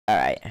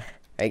Alright.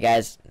 Alright,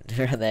 guys.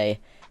 We're on the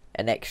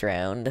next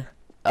round.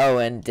 Oh,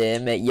 and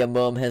your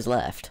mum has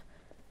left.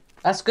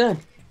 That's good.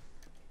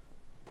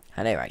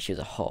 I know, right? She was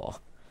a whore.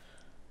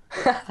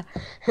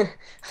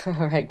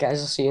 Alright,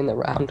 guys, I'll see you in the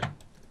round.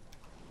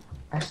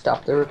 I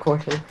stopped the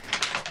recording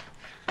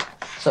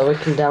so it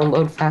can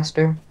download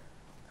faster.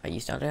 Are you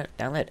still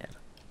downloading?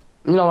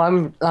 No,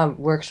 I'm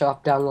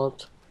workshop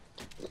downloads.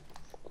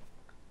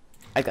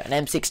 I got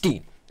an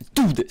M16. Let's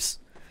do this.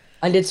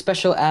 I did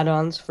special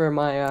add-ons for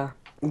my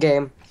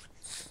game,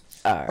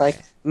 Alright. like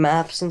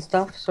maps and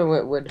stuff. So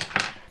it would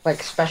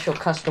like special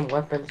custom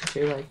weapons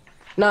too, like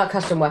not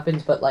custom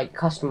weapons, but like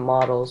custom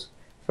models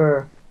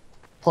for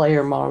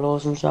player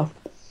models and stuff.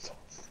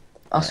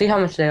 I'll see how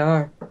much they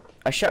are.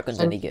 Our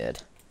shotgun's any good.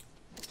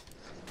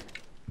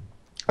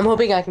 I'm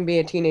hoping I can be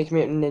a Teenage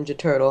Mutant Ninja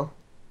Turtle.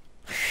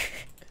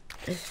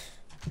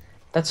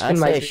 That's been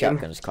my dream.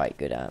 Shotgun's quite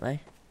good, aren't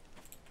they?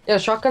 Yeah,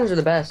 shotguns are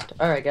the best.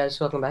 Alright, guys,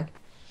 welcome back.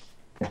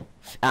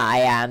 I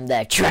am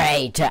the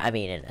traitor. I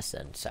mean,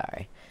 innocent.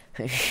 Sorry.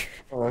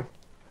 Oh.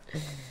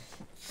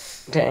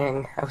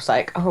 Dang, I was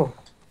like, oh,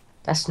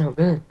 that's no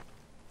good.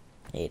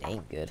 It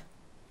ain't good.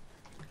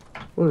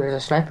 Ooh, there's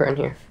a sniper in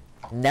here.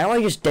 Now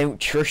I just don't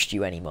trust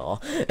you anymore.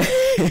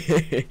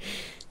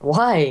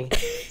 Why?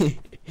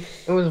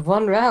 It was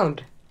one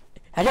round.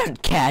 I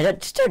don't care. I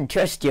just don't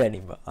trust you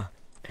anymore.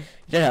 You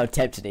don't know how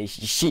tempting it is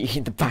to shoot you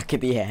in the back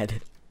of the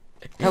head.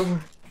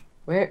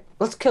 Where?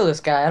 Let's kill this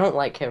guy. I don't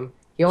like him.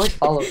 He always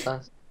follows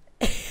us.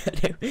 No,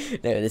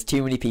 there's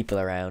too many people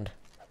around.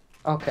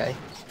 Okay.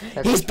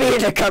 He's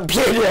beating a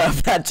computer up.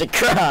 That's a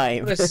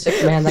crime. What a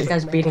sick man. That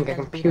guy's beating a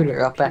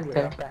computer up back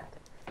there.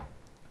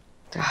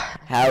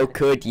 How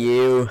could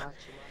you?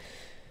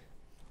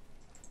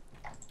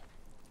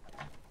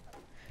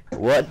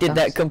 What did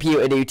that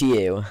computer do to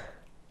you?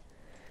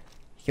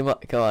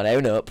 Come on,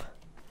 own up.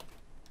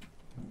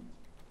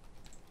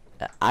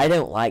 I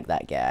don't like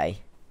that guy.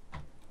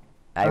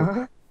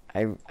 I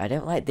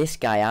don't like this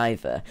guy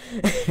either.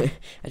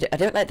 I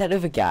don't like that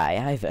other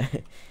guy either.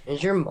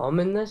 Is your mom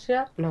in this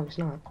yet? No, it's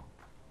not.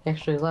 He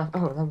actually left.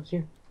 Oh, that was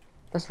you.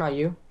 That's not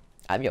you.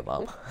 I'm your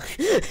mom.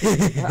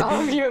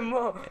 I'm your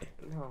mom.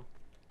 No.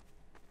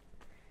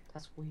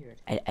 That's weird.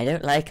 I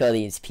don't like all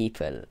these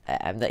people.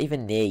 I'm not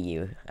even near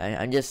you.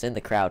 I'm just in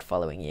the crowd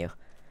following you.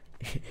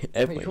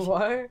 Wait,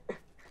 what?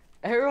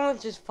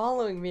 Everyone's just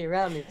following me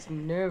around. It's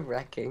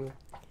nerve-wracking.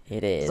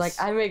 It is. It's like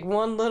I make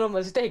one little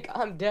mistake,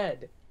 I'm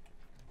dead.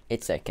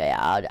 It's okay.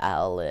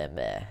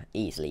 I'll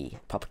easily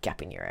pop a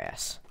cap in your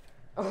ass.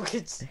 Oh,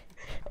 it's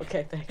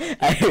okay. Thanks.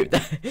 I hope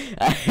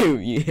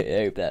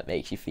that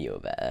makes you feel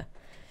better.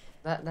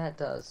 That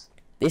does.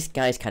 This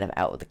guy's kind of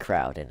out of the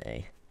crowd, isn't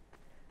he?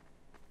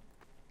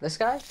 This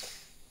guy?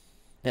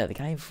 No, the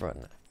guy in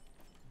front.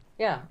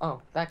 Yeah.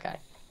 Oh, that guy.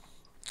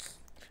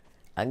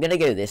 I'm gonna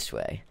go this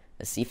way.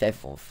 Let's see if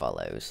everyone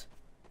follows.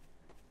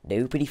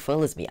 Nobody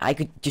follows me. I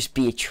could just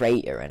be a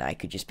traitor and I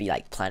could just be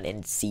like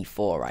planting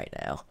C4 right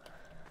now.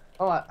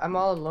 Oh, I'm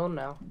all alone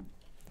now.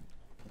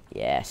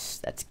 Yes,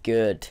 that's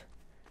good.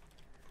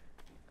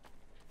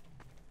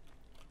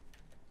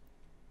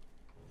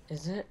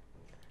 Is it?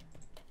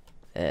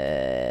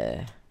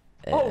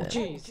 Oh,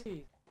 jeez.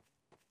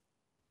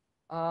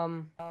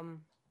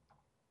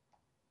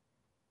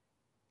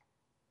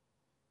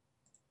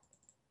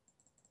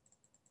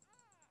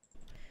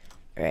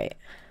 Right.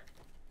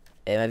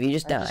 Have you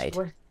just died?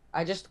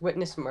 I just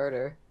witnessed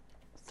murder.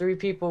 3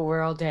 people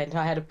were all dead.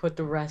 I had to put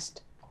the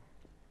rest.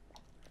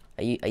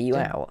 Are you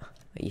out?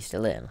 Are you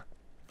still in?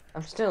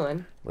 I'm still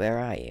in. Where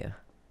are you?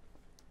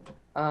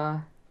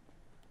 I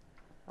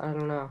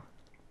don't know.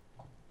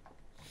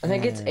 I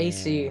think it's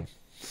AC.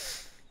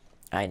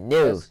 I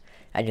knew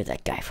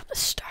that guy from the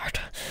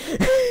start.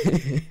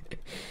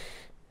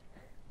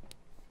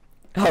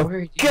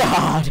 Oh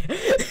God!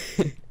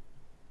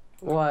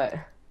 What?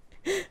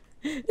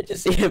 I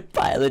just see a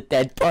pile of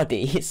dead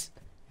bodies.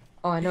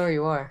 Oh, I know where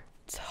you are.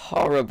 It's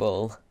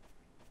horrible.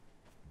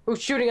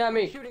 Who's shooting at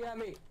me?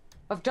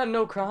 I've done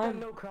no crime.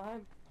 No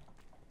crime,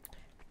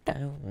 but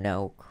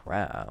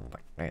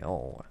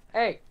no.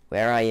 Hey.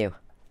 Where are you?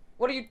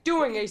 What are you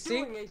doing,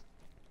 AC?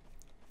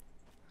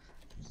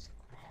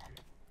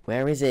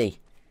 Where is he?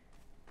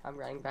 I'm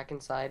running back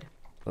inside.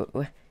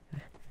 Oh.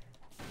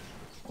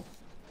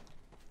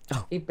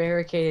 He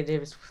barricaded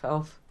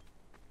himself.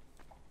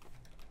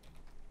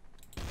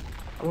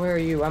 Where are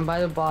you? I'm by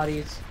the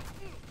bodies.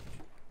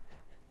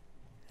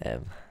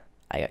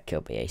 I got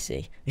killed by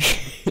AC.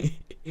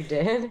 You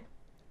did?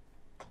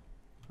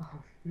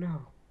 Oh,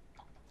 no.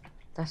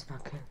 That's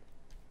not good.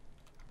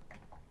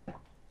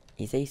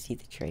 Is AC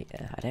the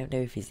traitor? I don't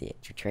know if he's the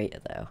actual traitor,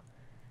 though.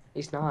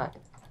 He's not.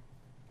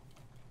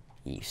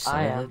 You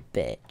son of a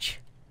bitch.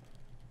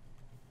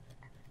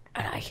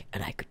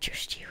 And I could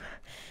trust you.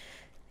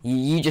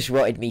 You just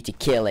wanted me to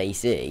kill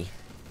AC.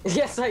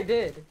 Yes, I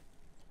did.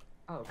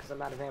 Oh, because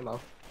I'm out of ammo.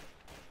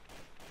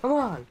 Come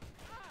on.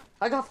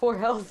 I got 4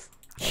 health.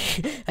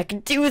 I can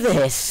do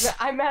this.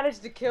 I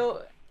managed to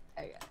kill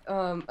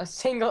a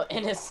single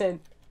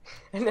innocent,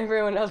 and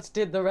everyone else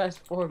did the rest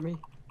for me.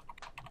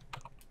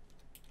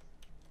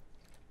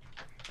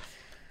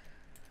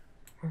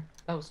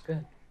 That was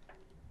good.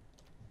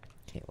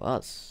 It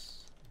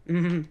was.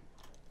 Mm-hmm.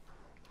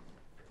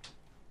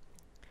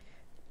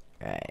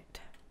 Right.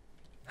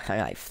 I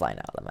like flying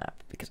out of the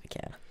map because I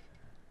can.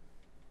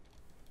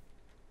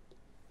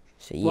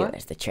 So you What?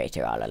 as the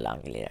traitor all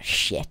along, you little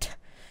shit.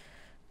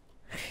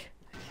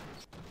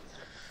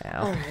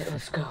 Now. Alright,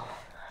 let's go.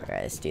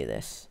 Alright, let's do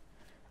this.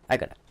 I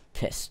got a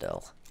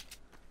pistol.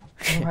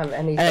 I don't have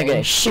anything. And I'm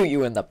gonna shoot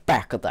you in the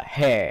back of the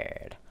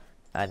head.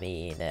 I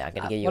mean, I'm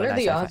gonna give you what a are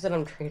nice the high odds that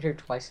I'm traitor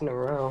twice in a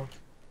row?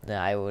 No,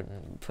 I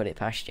wouldn't put it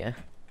past you.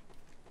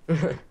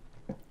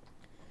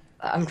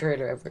 I'm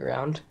traitor every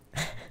round.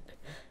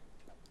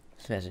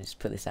 So let's just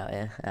put this out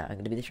here. I'm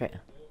gonna be the traitor.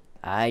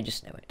 I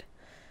just know it.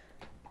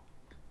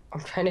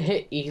 I'm trying to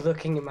hit E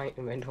looking in my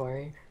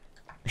inventory.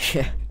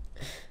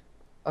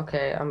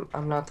 Okay,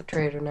 I'm not the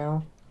traitor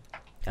now.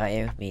 Are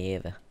you? Me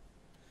either.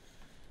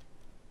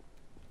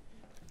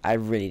 I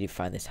really do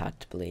find this hard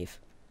to believe.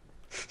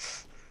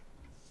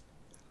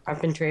 I've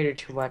been traitor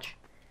too much.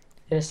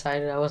 I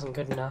decided I wasn't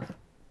good enough.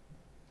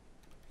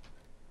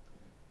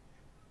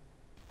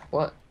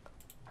 What?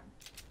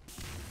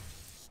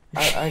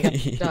 I got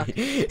stuck.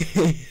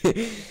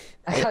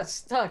 I got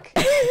stuck.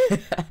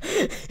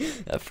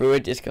 I threw a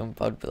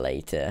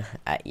discombobulator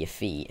at your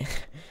feet,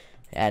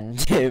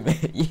 and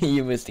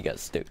you must have got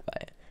stuck by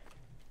it.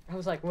 I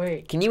was like,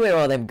 wait. Can you hear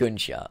all them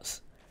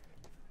gunshots?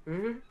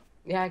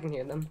 Yeah, I can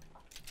hear them.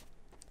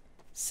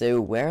 So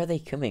where are they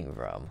coming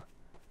from?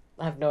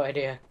 I have no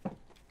idea.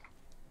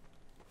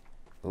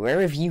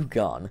 Where have you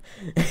gone?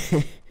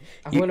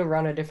 I'm gonna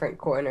run a different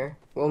corner.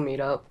 We'll meet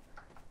up.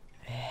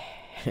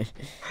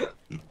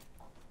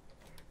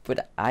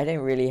 But I don't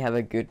really have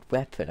a good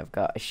weapon. I've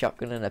got a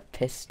shotgun and a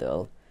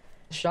pistol.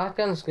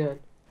 Shotgun's good.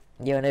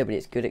 Yeah, I know, but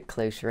it's good at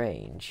close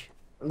range.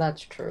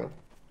 That's true.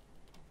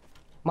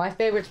 My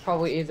favorite's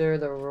probably either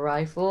the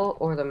rifle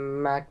or the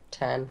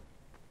Mac-10.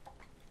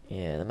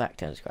 Yeah, the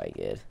Mac-10 is quite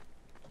good.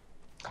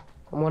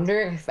 I'm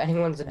wondering if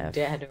anyone's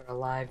dead or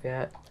alive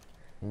yet.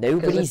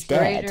 Nobody's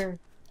dead.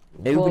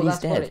 Nobody's well, that's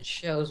dead. what it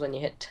shows when you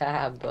hit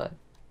tab, but...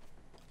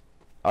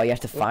 Oh, you have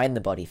to find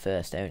the body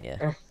first, don't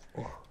you?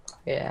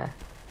 Yeah.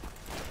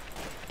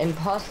 And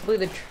possibly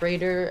the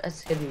traitor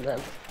has hidden them.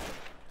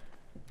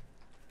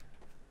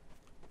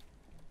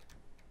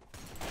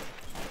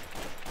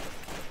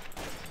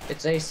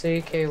 It's AC,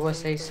 okay,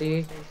 what's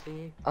AC?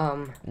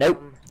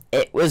 Nope.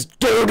 It was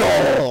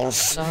Doodles!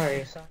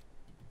 Sorry.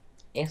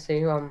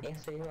 AC, well,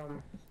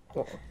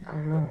 I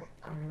don't know.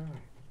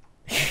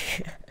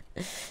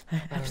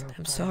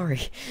 I'm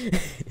sorry.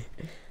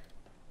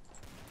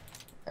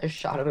 I just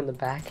shot him in the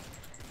back.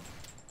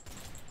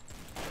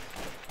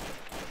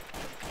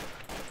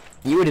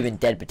 You would have been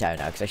dead by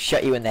now, because I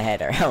shot you in the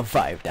head around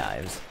 5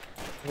 times.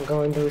 I'm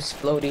going to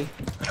explodey.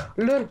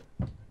 Learn.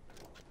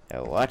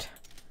 Oh, what?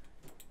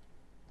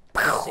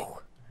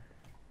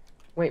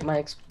 Wait, my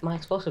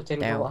explosive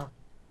didn't go off.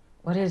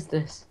 What is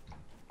this?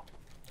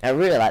 I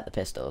really like the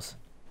pistols.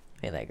 I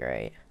think they're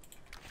great.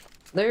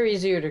 They're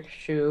easier to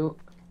shoot.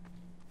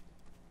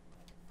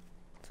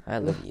 I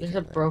love using There's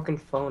a them. broken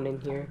phone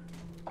in here.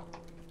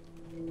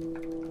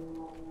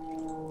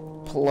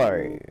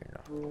 Plane.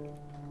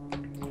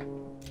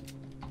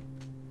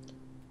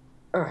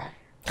 Alright.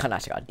 And I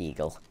got a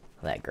deagle.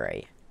 They're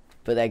great.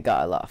 But they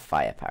got a lot of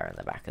firepower in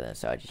the back of them,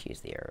 so I just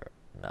use the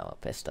normal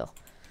pistol.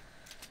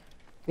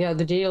 Yeah,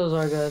 the deals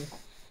are good.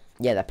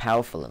 Yeah, they're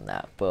powerful in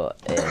that, but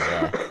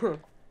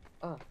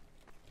Oh,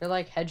 they're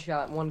like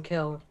headshot, 1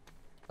 kill.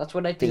 That's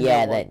what I but did.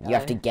 yeah, then you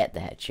have to get the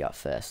headshot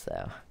first,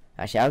 though.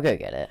 Actually, I'll go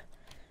get it,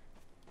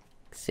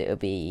 'cause it'll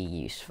be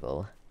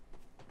useful.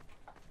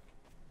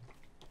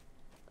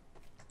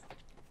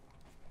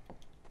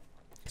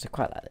 Cause I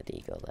quite like the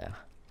deagle, though.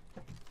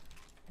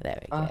 There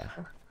we go.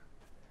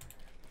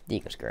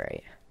 Deagle's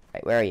great.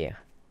 Right, where are you?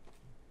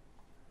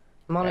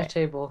 I'm on a Right.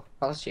 table.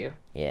 Oh, that's you.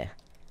 Yeah,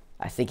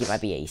 I think it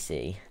might be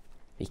AC,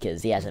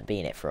 because he hasn't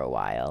been it for a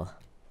while.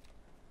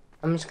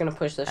 I'm just gonna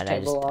push this And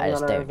table I on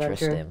just our don't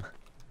trust adventure. him.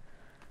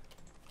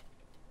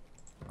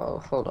 Oh,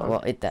 hold on.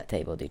 What did that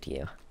table do to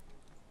you?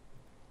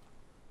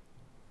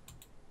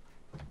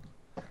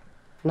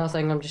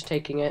 Nothing, I'm just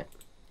taking it.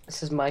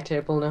 This is my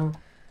table now.